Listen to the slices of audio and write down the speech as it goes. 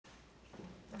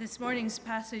This morning's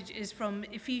passage is from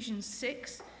Ephesians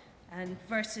 6 and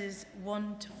verses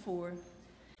 1 to 4.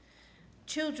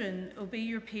 Children, obey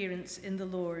your parents in the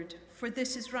Lord, for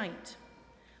this is right.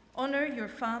 Honor your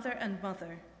father and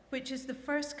mother, which is the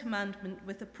first commandment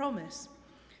with a promise,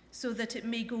 so that it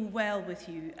may go well with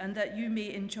you and that you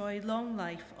may enjoy long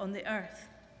life on the earth.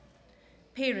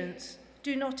 Parents,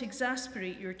 do not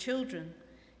exasperate your children.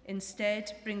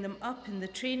 Instead, bring them up in the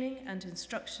training and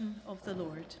instruction of the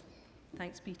Lord.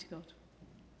 Thanks be to God.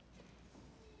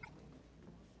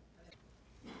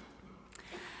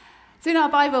 So in our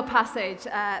Bible passage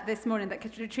this morning that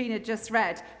Katrina just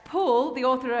read, Paul, the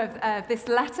author of this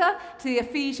letter to the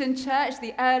Ephesian church,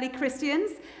 the early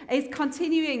Christians, is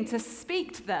continuing to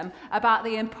speak to them about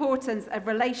the importance of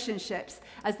relationships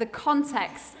as the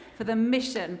context for the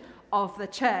mission of the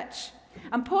church.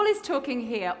 And Paul is talking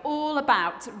here all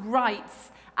about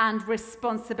rights and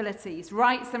responsibilities.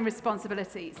 Rights and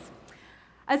responsibilities.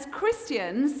 As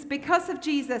Christians, because of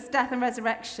Jesus' death and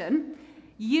resurrection,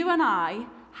 you and I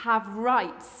have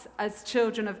rights as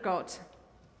children of God.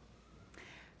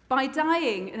 By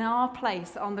dying in our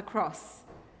place on the cross,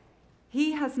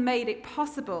 he has made it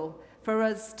possible for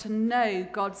us to know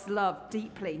God's love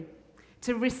deeply,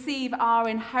 to receive our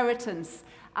inheritance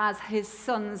as his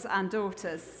sons and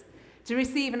daughters, to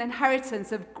receive an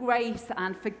inheritance of grace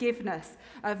and forgiveness,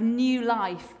 of new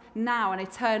life now and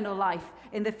eternal life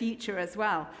in the future as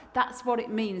well. That's what it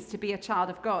means to be a child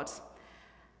of God.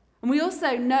 And we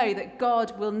also know that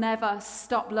God will never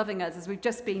stop loving us, as we've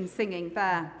just been singing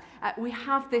there. We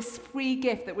have this free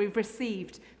gift that we've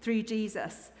received through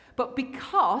Jesus. But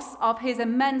because of his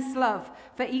immense love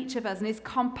for each of us and his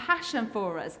compassion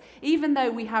for us, even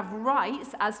though we have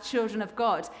rights as children of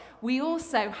God, we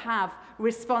also have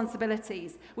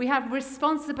responsibilities. We have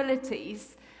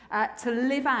responsibilities to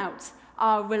live out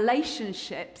our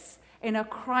relationships in a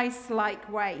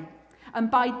Christ-like way. And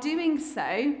by doing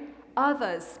so,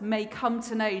 others may come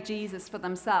to know Jesus for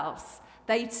themselves.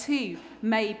 They too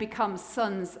may become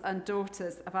sons and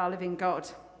daughters of our living God.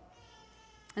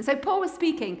 And so Paul was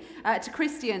speaking to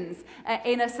Christians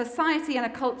in a society and a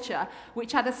culture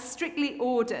which had a strictly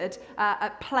ordered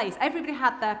place. Everybody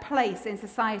had their place in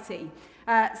society.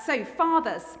 So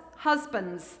fathers,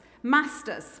 husbands,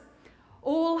 masters,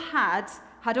 all had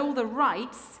all the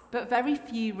rights, but very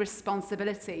few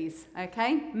responsibilities,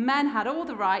 okay? Men had all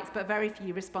the rights, but very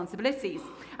few responsibilities.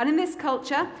 And in this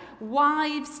culture,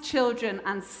 wives, children,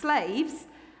 and slaves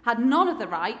had none of the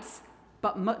rights,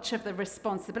 but much of the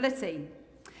responsibility.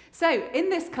 So in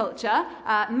this culture,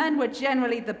 men were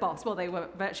generally the boss. Well, they were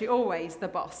virtually always the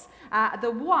boss.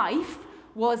 The wife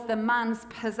was the man's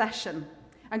possession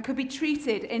and could be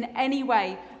treated in any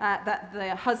way that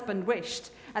the husband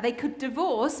wished. They could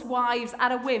divorce wives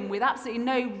at a whim with absolutely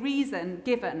no reason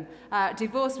given.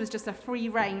 Divorce was just a free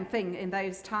rein thing in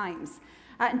those times.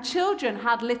 And children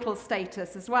had little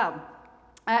status as well.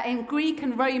 In Greek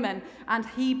and Roman and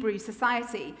Hebrew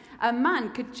society, a man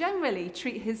could generally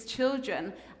treat his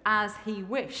children as he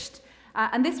wished.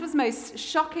 And this was most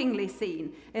shockingly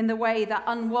seen in the way that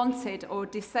unwanted or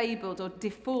disabled or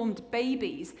deformed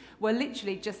babies were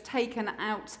literally just taken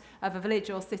out of a village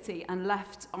or city and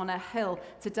left on a hill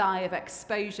to die of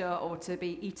exposure or to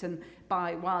be eaten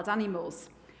by wild animals.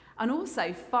 And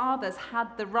also, fathers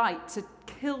had the right to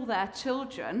kill their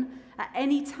children at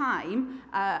any time,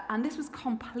 and this was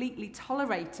completely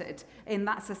tolerated in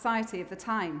that society of the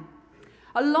time.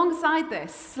 Alongside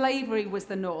this, slavery was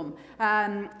the norm.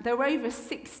 There were over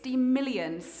 60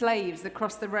 million slaves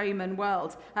across the Roman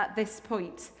world at this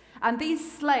point. And these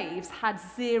slaves had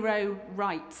zero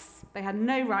rights. They had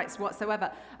no rights whatsoever.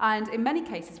 And in many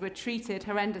cases were treated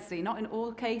horrendously. Not in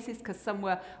all cases, because some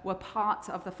were part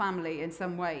of the family in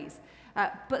some ways.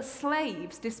 But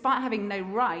slaves, despite having no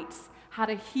rights, had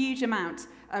a huge amount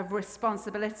of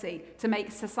responsibility to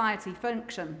make society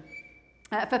function.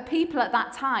 For people at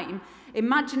that time,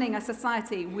 imagining a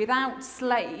society without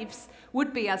slaves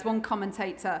would be, as one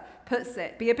commentator puts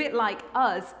it, be a bit like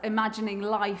us imagining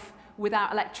life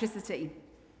without electricity.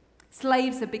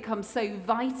 Slaves had become so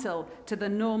vital to the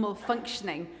normal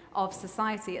functioning of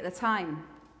society at the time.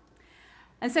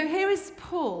 And so here is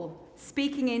Paul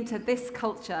speaking into this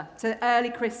culture, to early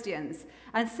Christians,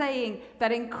 and saying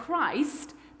that in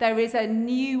Christ there is a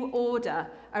new order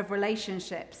of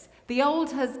relationships. The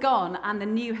old has gone and the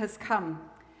new has come.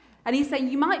 And he's saying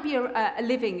you might be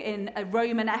living in a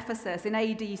Roman Ephesus in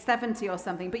AD 70 or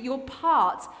something, but you're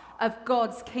part of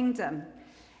God's kingdom.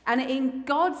 And in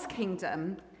God's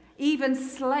kingdom, even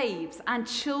slaves and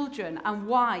children and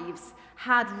wives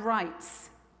had rights.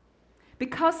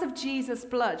 Because of Jesus'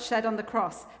 blood shed on the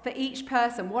cross for each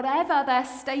person, whatever their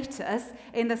status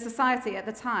in the society at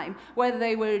the time, whether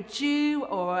they were a Jew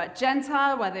or a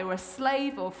Gentile, whether they were a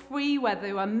slave or free, whether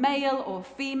they were male or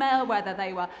female, whether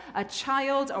they were a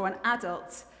child or an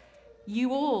adult,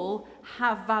 you all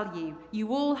have value.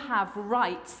 You all have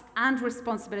rights and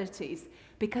responsibilities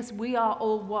because we are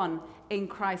all one in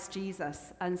Christ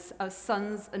Jesus as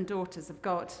sons and daughters of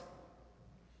God.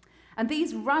 And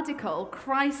these radical,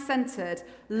 Christ-centered,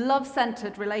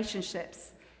 love-centered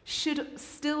relationships should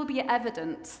still be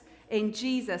evident in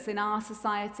Jesus, in our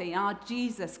society, in our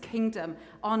Jesus kingdom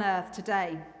on earth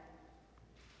today.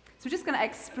 So we're just going to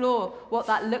explore what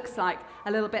that looks like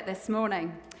a little bit this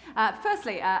morning.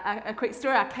 Firstly, a quick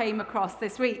story I came across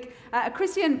this week. A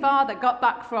Christian father got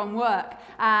back from work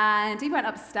and he went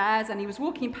upstairs and he was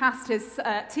walking past his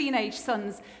teenage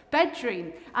son's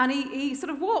bedroom, and he sort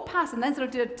of walked past and then sort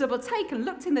of did a double take and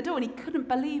looked in the door, and he couldn't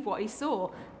believe what he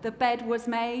saw. The bed was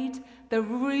made, the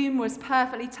room was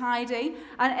perfectly tidy,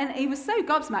 and he was so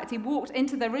gobsmacked he walked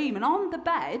into the room, and on the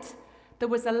bed there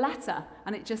was a letter,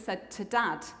 and it just said, "To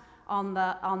Dad," on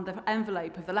the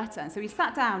envelope of the letter. And so he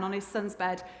sat down on his son's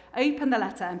bed, opened the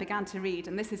letter and began to read,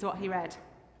 and this is what he read.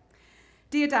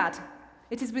 "Dear Dad,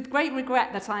 it is with great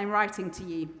regret that I am writing to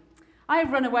you. I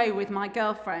have run away with my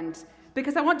girlfriend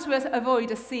because I want to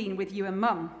avoid a scene with you and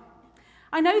Mum.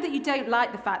 I know that you don't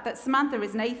like the fact that Samantha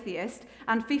is an atheist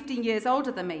and 15 years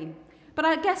older than me, but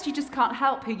I guess you just can't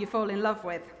help who you fall in love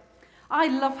with. I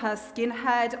love her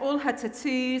skinhead, all her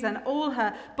tattoos and all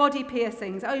her body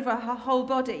piercings over her whole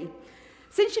body.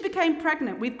 Since she became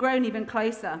pregnant, we've grown even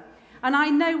closer, and I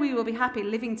know we will be happy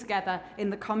living together in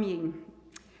the commune."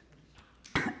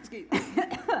 Excuse me.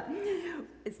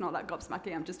 It's not that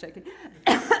gobsmacking, I'm just joking.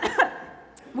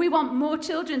 "We want more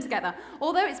children together,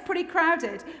 although it's pretty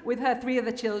crowded with her 3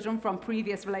 other children from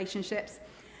previous relationships.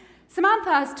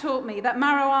 Samantha has taught me that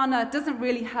marijuana doesn't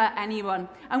really hurt anyone,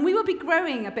 and we will be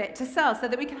growing a bit to sell so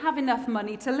that we can have enough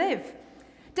money to live.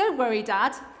 Don't worry,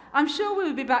 Dad. I'm sure we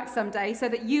will be back someday so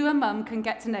that you and Mum can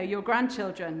get to know your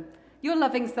grandchildren. Your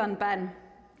loving son, Ben.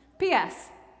 P.S.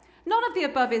 None of the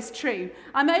above is true.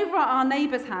 I'm over at our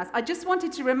neighbour's house. I just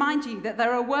wanted to remind you that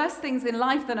there are worse things in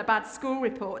life than a bad school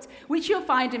report, which you'll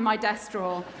find in my desk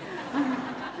drawer.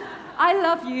 I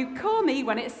love you. Call me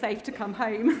when it's safe to come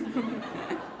home."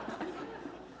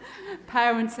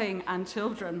 Parenting and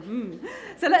children.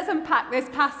 So let's unpack this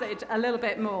passage a little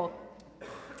bit more.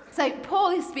 So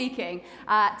Paul is speaking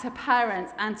to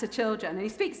parents and to children, and he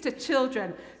speaks to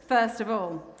children first of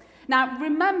all. Now,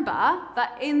 remember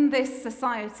that in this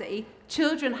society,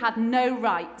 children had no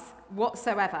rights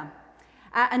whatsoever.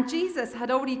 And Jesus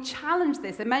had already challenged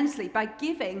this immensely by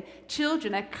giving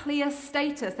children a clear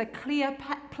status, a clear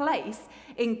place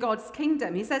in God's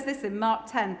kingdom. He says this in Mark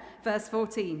 10, verse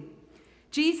 14.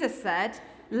 Jesus said,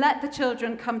 "Let the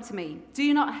children come to me.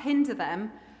 Do not hinder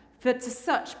them, for to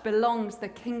such belongs the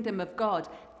kingdom of God."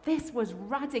 This was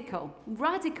radical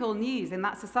news in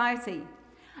that society.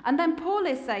 And then Paul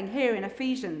is saying here in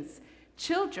Ephesians,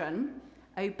 "Children,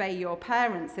 obey your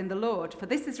parents in the Lord, for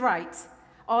this is right.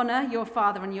 Honor your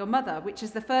father and your mother, which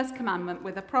is the first commandment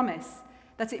with a promise,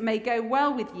 that it may go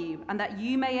well with you and that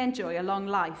you may enjoy a long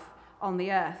life on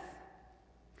the earth."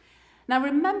 Now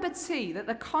remember too that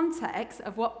the context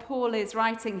of what Paul is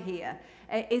writing here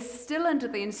is still under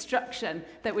the instruction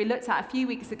that we looked at a few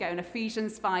weeks ago in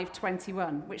Ephesians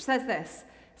 5:21, which says this: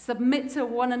 "Submit to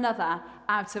one another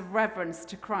out of reverence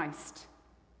to Christ."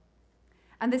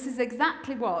 And this is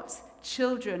exactly what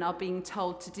children are being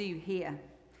told to do here.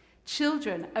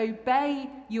 Children, obey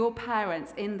your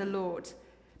parents in the Lord,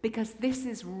 because this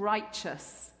is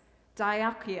righteous.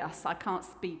 Diakios, I can't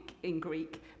speak in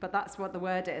Greek, but that's what the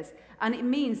word is. And it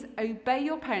means obey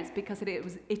your parents because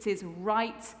it is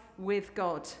right with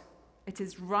God. It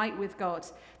is right with God.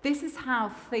 This is how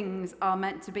things are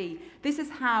meant to be. This is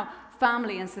how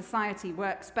family and society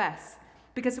works best.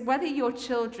 Because whether your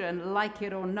children like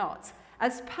it or not,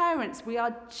 as parents, we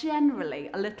are generally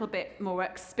a little bit more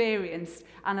experienced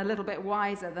and a little bit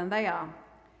wiser than they are.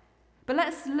 But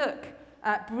let's look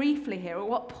briefly here at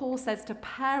what Paul says to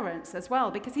parents as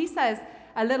well, because he says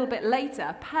a little bit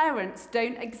later, parents,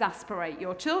 don't exasperate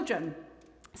your children.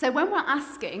 So when we're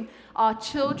asking our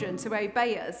children to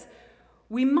obey us,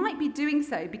 we might be doing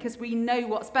so because we know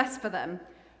what's best for them,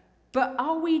 but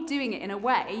are we doing it in a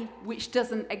way which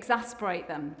doesn't exasperate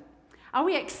them? Are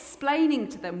we explaining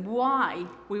to them why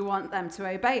we want them to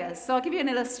obey us? So I'll give you an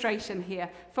illustration here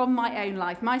from my own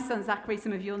life. My son Zachary,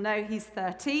 some of you will know, he's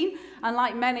 13, and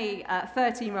like many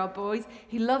 13-year-old boys,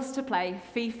 he loves to play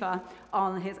FIFA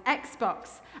on his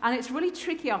Xbox. And it's really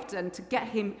tricky often to get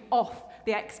him off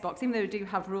the Xbox, even though we do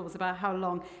have rules about how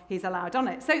long he's allowed on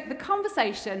it. So the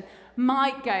conversation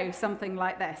might go something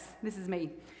like this. This is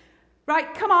me.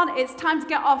 Right, come on, it's time to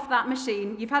get off that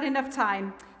machine. You've had enough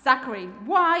time. Zachary,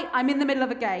 why? I'm in the middle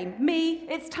of a game. Me,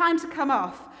 it's time to come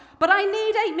off. But I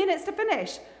need 8 minutes to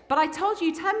finish. But I told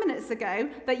you 10 minutes ago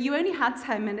that you only had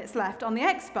 10 minutes left on the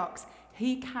Xbox.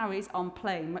 He carries on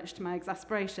playing, much to my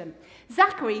exasperation.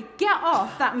 Zachary, get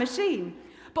off that machine.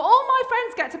 But all my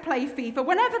friends get to play FIFA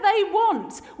whenever they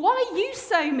want. Why are you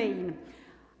so mean?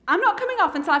 I'm not coming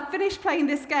off until I've finished playing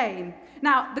this game.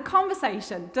 Now, the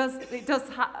conversation does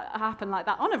happen like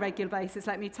that on a regular basis,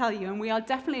 let me tell you, and we are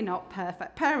definitely not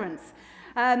perfect parents.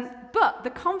 But the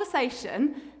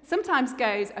conversation sometimes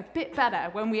goes a bit better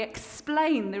when we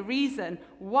explain the reason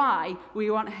why we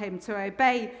want him to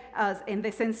obey us in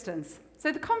this instance.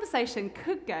 So the conversation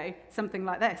could go something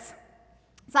like this.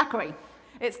 Zachary,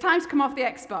 it's time to come off the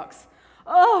Xbox.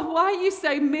 Oh, why are you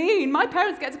so mean? My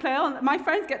friends get to play on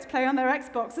their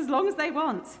Xbox as long as they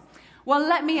want. Well,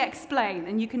 let me explain,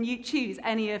 and you can choose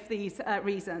any of these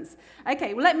reasons.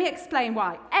 Okay, well, let me explain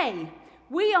why. A,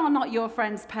 we are not your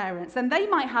friends' parents, and they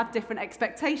might have different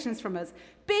expectations from us.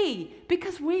 B,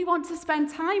 because we want to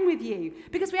spend time with you,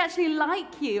 because we actually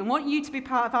like you and want you to be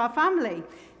part of our family.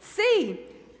 C,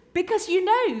 because you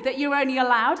know that you're only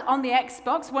allowed on the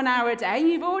Xbox 1 hour a day, and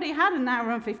you've already had an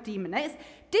hour and 15 minutes.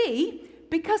 D,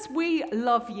 because we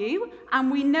love you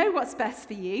and we know what's best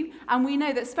for you and we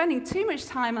know that spending too much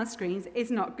time on screens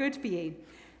is not good for you.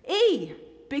 E,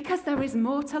 because there is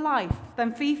more to life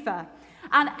than FIFA.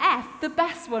 And F, the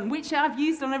best one, which I've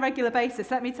used on a regular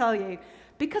basis, let me tell you,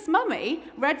 because Mummy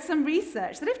read some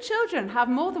research that if children have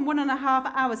more than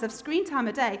 1.5 hours of screen time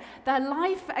a day, their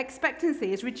life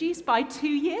expectancy is reduced by 2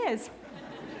 years.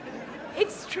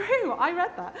 It's true, I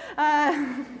read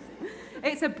that.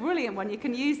 It's a brilliant one. You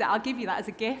can use it. I'll give you that as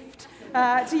a gift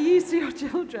to use to your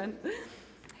children.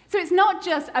 So it's not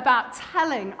just about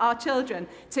telling our children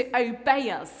to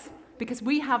obey us because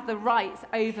we have the rights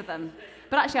over them,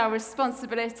 but actually our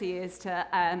responsibility is to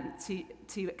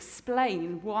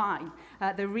explain why,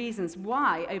 the reasons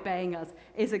why obeying us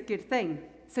is a good thing.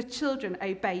 So children,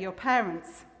 obey your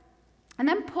parents. And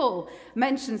then Paul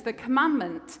mentions the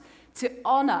commandment to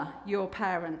honour your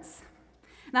parents.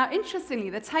 Now, interestingly,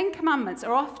 the 10 Commandments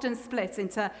are often split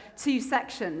into 2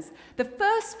 sections. The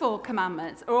first 4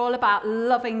 commandments are all about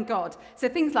loving God. So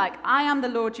things like, I am the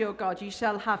Lord your God, you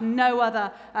shall have no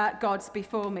other gods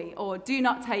before me, or do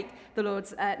not take the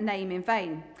Lord's name in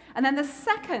vain. And then the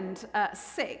second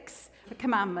 6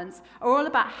 commandments are all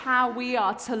about how we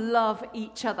are to love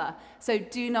each other. So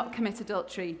do not commit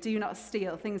adultery, do not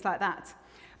steal, things like that.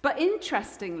 But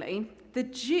interestingly, the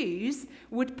Jews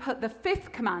would put the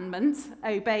 5th commandment,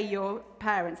 obey your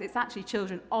parents. It's actually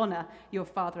children, honour your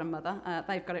father and mother.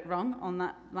 They've got it wrong on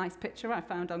that nice picture I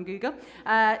found on Google.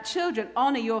 Children,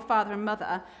 honour your father and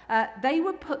mother. They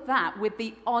would put that with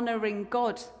the honouring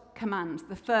God command,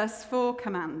 the first 4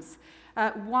 commands.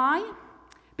 Why?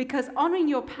 Because honouring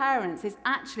your parents is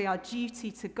actually our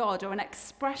duty to God, or an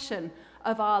expression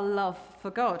of our love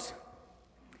for God.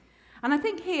 And I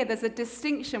think here there's a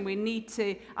distinction we need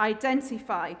to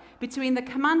identify between the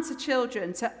command to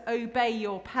children to obey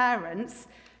your parents,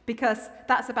 because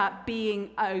that's about being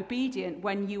obedient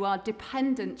when you are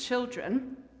dependent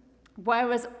children,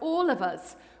 whereas all of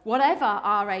us, whatever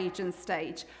our age and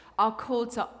stage, are called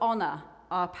to honour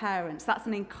our parents. That's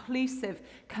an inclusive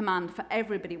command for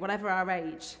everybody, whatever our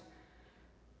age.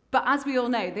 But as we all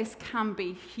know, this can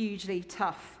be hugely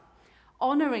tough.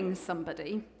 Honouring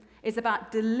somebody is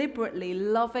about deliberately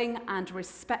loving and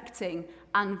respecting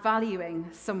and valuing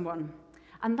someone.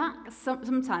 And that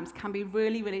sometimes can be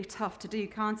really, really tough to do,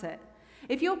 can't it?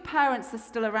 If your parents are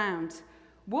still around,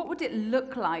 what would it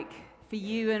look like for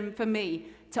you and for me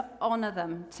to honour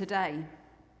them today?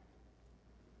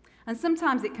 And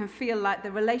sometimes it can feel like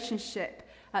the relationship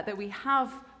that we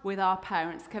have with our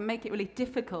parents can make it really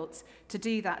difficult to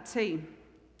do that too.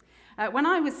 When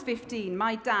I was 15,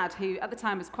 my dad, who at the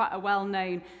time was quite a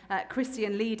well-known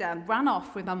Christian leader, ran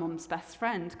off with my mum's best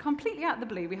friend, completely out of the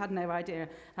blue. We had no idea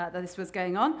that this was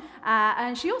going on.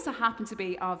 And she also happened to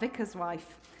be our vicar's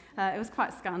wife. It was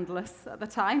quite scandalous at the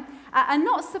time. And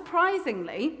not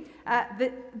surprisingly,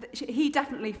 he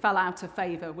definitely fell out of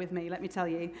favour with me, let me tell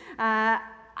you.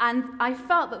 And I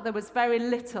felt that there was very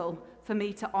little for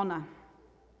me to honour.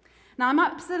 Now, I'm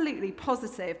absolutely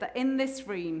positive that in this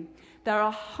room, there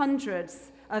are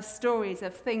hundreds of stories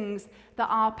of things that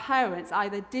our parents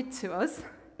either did to us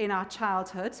in our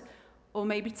childhood, or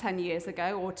maybe 10 years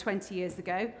ago, or 20 years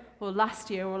ago, or last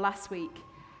year, or last week,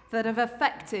 that have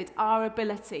affected our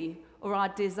ability or our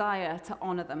desire to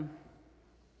honour them.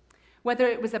 whether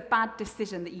it was a bad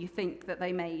decision that you think that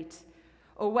they made,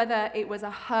 or whether it was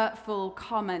a hurtful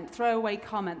comment, throwaway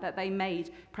comment that they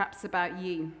made perhaps about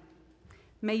you.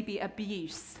 Maybe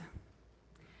abuse,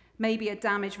 maybe a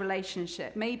damaged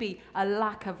relationship, maybe a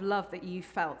lack of love that you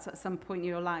felt at some point in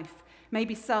your life,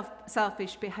 maybe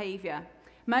selfish behavior.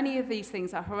 Many of these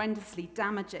things are horrendously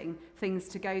damaging things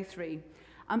to go through.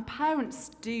 And parents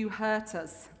do hurt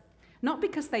us, not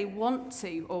because they want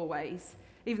to always,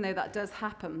 even though that does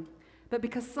happen, but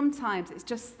because sometimes it's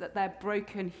just that they're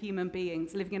broken human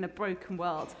beings living in a broken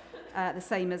world, the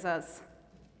same as us.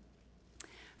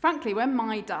 Frankly, when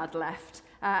my dad left,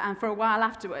 and for a while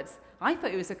afterwards, I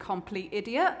thought he was a complete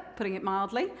idiot, putting it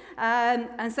mildly.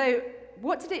 And so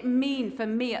what did it mean for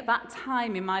me at that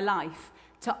time in my life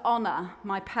to honour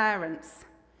my parents?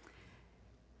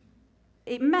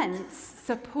 It meant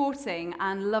supporting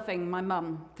and loving my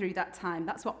mum through that time.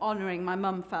 That's what honouring my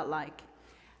mum felt like.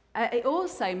 It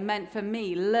also meant for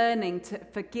me learning to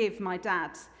forgive my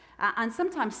dad and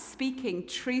sometimes speaking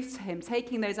truth to him,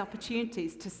 taking those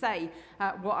opportunities to say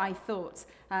what I thought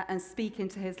and speak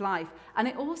into his life. And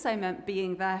it also meant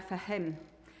being there for him,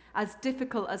 as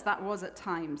difficult as that was at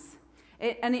times.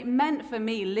 It meant for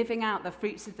me living out the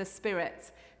fruits of the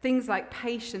Spirit, things like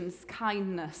patience,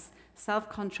 kindness,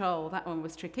 self-control, that one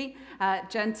was tricky,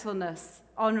 gentleness,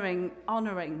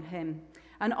 honouring him.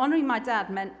 And honouring my dad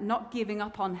meant not giving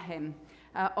up on him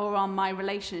or on my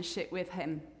relationship with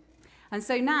him. And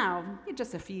so now,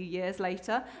 just a few years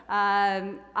later,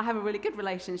 I have a really good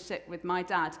relationship with my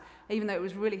dad. Even though it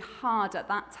was really hard at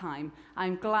that time,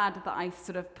 I'm glad that I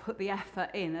sort of put the effort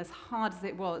in, as hard as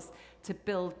it was, to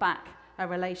build back a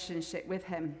relationship with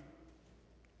him.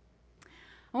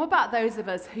 And what about those of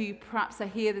us who perhaps are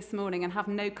here this morning and have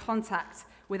no contact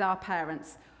with our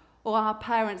parents, or our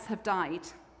parents have died,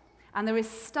 and there is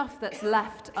stuff that's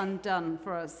left undone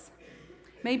for us?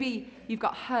 Maybe you've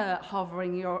got hurt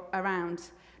hovering around.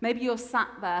 Maybe you're sat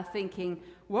there thinking,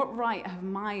 what right have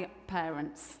my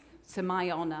parents to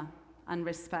my honour and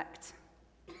respect?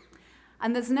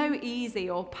 And there's no easy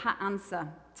or pat answer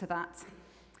to that.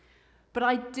 But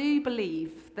I do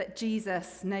believe that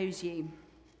Jesus knows you.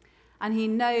 And he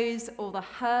knows all the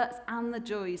hurts and the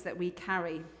joys that we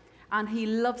carry. And he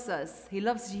loves us. He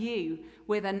loves you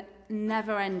with a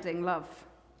never-ending love.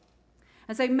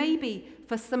 And so maybe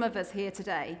for some of us here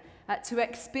today, to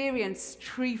experience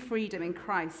true freedom in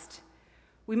Christ,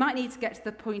 we might need to get to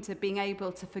the point of being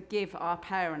able to forgive our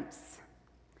parents.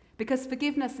 Because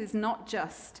forgiveness is not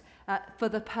just for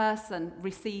the person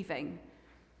receiving,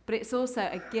 but it's also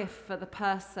a gift for the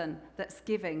person that's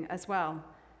giving as well.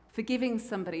 Forgiving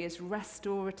somebody is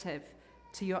restorative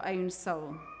to your own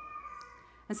soul.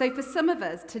 And so for some of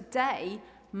us, today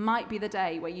might be the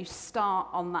day where you start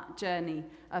on that journey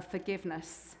of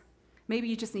forgiveness. Maybe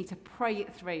you just need to pray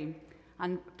it through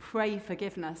and pray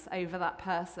forgiveness over that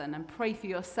person and pray for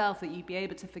yourself that you'd be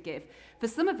able to forgive. For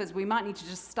some of us, we might need to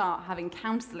just start having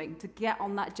counselling to get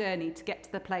on that journey, to get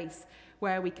to the place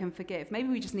where we can forgive. Maybe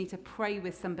we just need to pray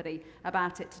with somebody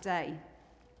about it today.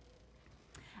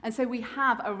 And so we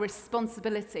have a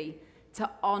responsibility to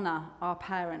honour our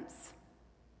parents.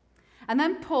 And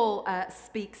then Paul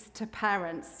speaks to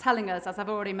parents, telling us, as I've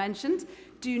already mentioned,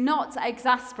 do not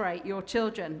exasperate your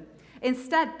children.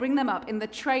 Instead, bring them up in the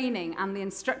training and the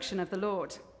instruction of the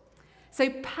Lord. So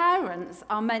parents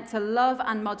are meant to love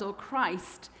and model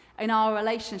Christ in our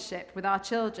relationship with our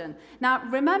children. Now,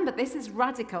 remember, this is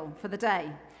radical for the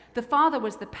day. The father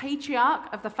was the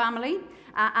patriarch of the family,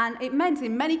 and it meant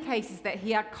in many cases that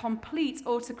he had complete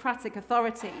autocratic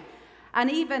authority. And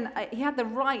even he had the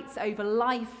rights over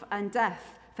life and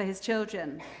death for his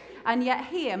children. And yet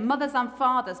here, mothers and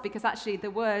fathers, because actually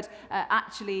the word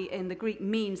actually in the Greek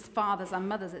means fathers and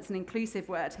mothers, it's an inclusive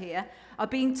word here, are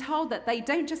being told that they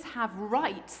don't just have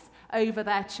rights over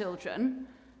their children,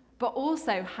 but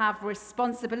also have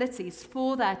responsibilities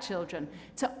for their children,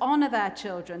 to honour their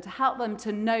children, to help them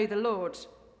to know the Lord.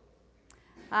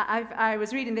 I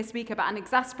was reading this week about an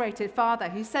exasperated father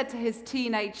who said to his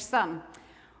teenage son,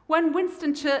 when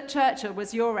Winston Churchill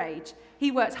was your age, he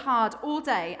worked hard all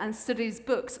day and studied his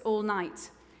books all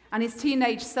night. And his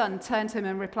teenage son turned to him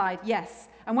and replied, yes,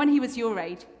 and when he was your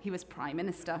age, he was Prime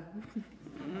Minister.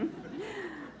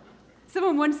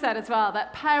 Someone once said as well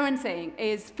that parenting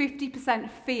is 50%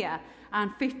 fear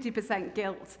and 50%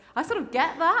 guilt. I sort of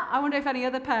get that. I wonder if any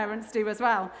other parents do as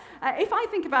well. If I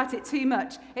think about it too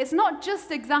much, it's not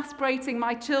just exasperating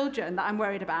my children that I'm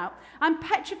worried about. I'm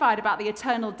petrified about the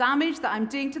eternal damage that I'm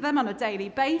doing to them on a daily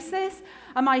basis.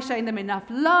 Am I showing them enough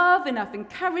love, enough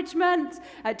encouragement?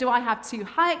 Do I have too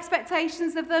high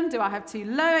expectations of them? Do I have too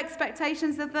low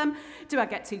expectations of them? Do I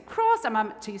get too cross? Am I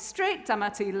too strict? Am I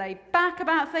too laid back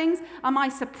about things? Am I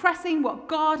suppressing what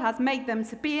God has made them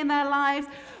to be in their lives?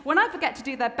 When I forget to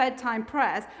do their bedtime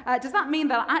prayers, does that mean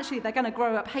that actually they're going to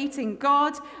grow up hating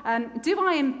God? Do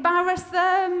I embarrass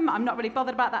them? I'm not really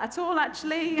bothered about that at all,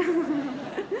 actually.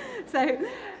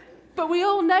 But we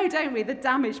all know, don't we, the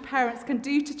damage parents can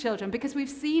do to children because we've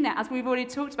seen it, as we've already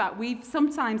talked about. We've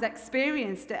sometimes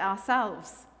experienced it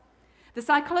ourselves. The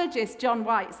psychologist John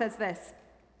White says this: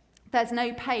 "There's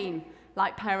no pain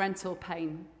like parental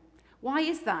pain." Why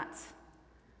is that?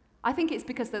 I think it's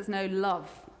because there's no love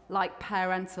like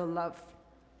parental love.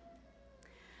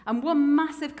 And one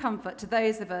massive comfort to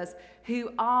those of us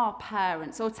who are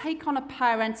parents or take on a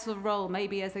parental role,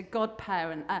 maybe as a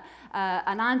godparent,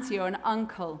 an auntie or an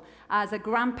uncle, as a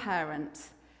grandparent,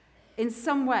 in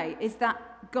some way, is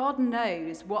that God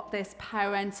knows what this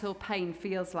parental pain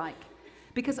feels like.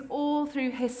 Because all through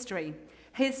history,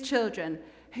 his children,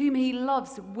 whom he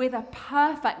loves with a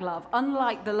perfect love,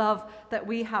 unlike the love that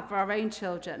we have for our own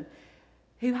children,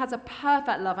 who has a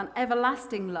perfect love, an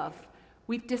everlasting love,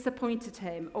 we've disappointed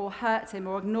him or hurt him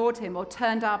or ignored him or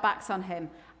turned our backs on him.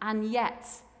 And yet,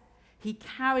 he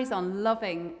carries on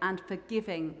loving and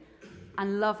forgiving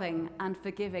and loving and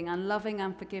forgiving and loving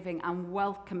and forgiving and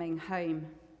welcoming home.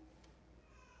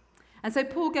 And so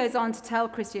Paul goes on to tell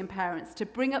Christian parents to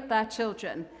bring up their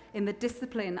children in the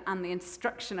discipline and the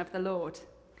instruction of the Lord.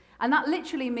 And that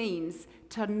literally means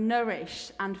to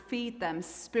nourish and feed them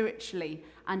spiritually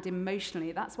and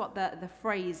emotionally. That's what the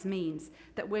phrase means,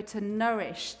 that we're to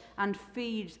nourish and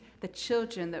feed the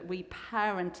children that we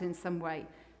parent in some way,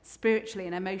 spiritually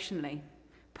and emotionally.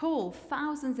 Paul,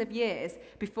 thousands of years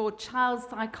before child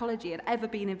psychology had ever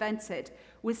been invented,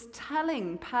 was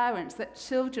telling parents that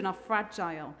children are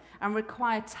fragile and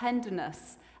require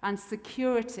tenderness and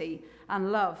security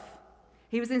and love.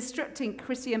 He was instructing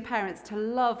Christian parents to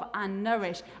love and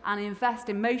nourish and invest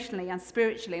emotionally and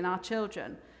spiritually in our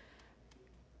children,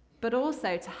 but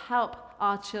also to help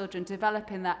our children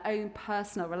develop in their own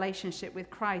personal relationship with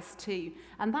Christ too.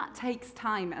 And that takes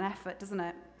time and effort, doesn't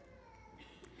it?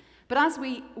 But as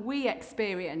we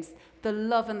experience the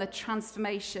love and the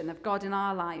transformation of God in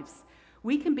our lives,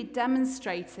 we can be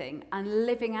demonstrating and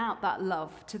living out that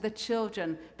love to the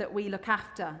children that we look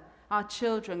after, our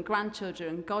children,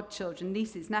 grandchildren, godchildren,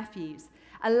 nieces, nephews,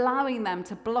 allowing them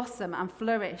to blossom and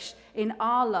flourish in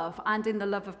our love and in the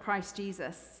love of Christ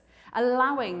Jesus,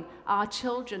 allowing our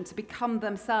children to become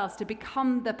themselves, to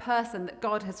become the person that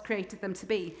God has created them to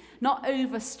be, not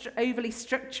overly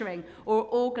structuring or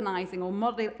organizing or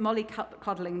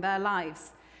mollycoddling their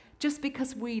lives. Just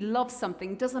because we love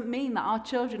something doesn't mean that our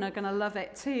children are going to love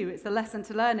it too. It's a lesson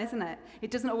to learn, isn't it?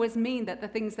 It doesn't always mean that the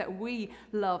things that we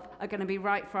love are going to be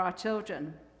right for our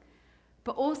children.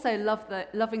 But also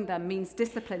loving them means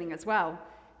disciplining as well.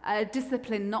 A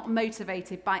discipline not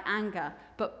motivated by anger,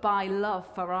 but by love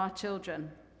for our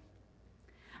children.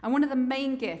 And one of the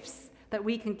main gifts that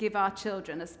we can give our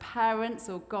children as parents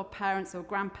or godparents or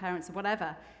grandparents or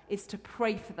whatever is to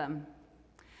pray for them.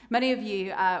 Many of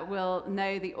you will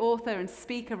know the author and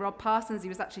speaker, Rob Parsons. He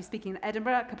was actually speaking in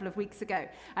Edinburgh a couple of weeks ago.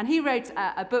 And he wrote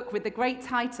a book with the great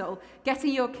title,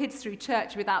 Getting Your Kids Through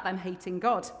Church Without Them Hating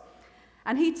God.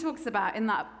 And he talks about, in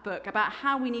that book, about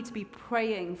how we need to be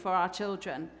praying for our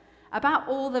children, about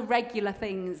all the regular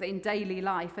things in daily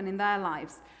life and in their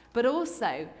lives. But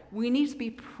also, we need to be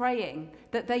praying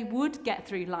that they would get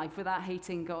through life without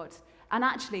hating God, and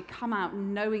actually come out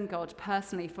knowing God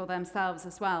personally for themselves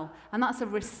as well. And that's a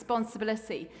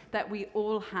responsibility that we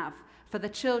all have for the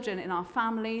children in our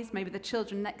families, maybe the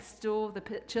children next door,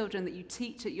 the children that you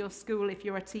teach at your school if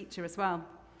you're a teacher as well.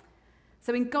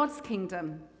 So in God's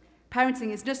kingdom,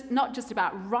 parenting is not just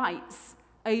about rights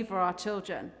over our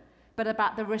children, but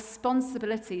about the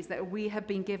responsibilities that we have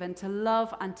been given to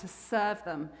love and to serve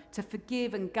them, to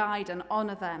forgive and guide and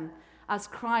honor them, as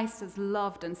Christ has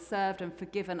loved and served and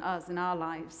forgiven us in our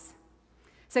lives.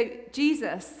 So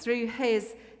Jesus, through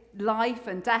his life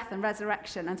and death and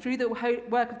resurrection, and through the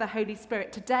work of the Holy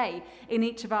Spirit today in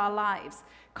each of our lives,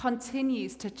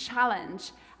 continues to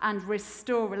challenge and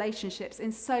restore relationships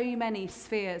in so many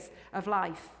spheres of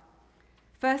life.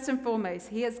 First and foremost,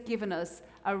 he has given us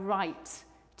a right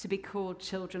to be called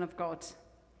children of God,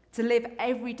 to live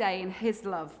every day in his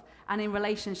love and in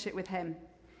relationship with him.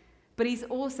 But he's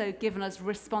also given us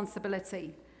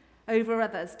responsibility, over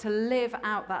others, to live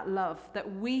out that love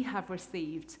that we have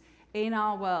received in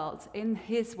our world, in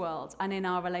his world, and in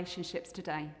our relationships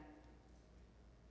today.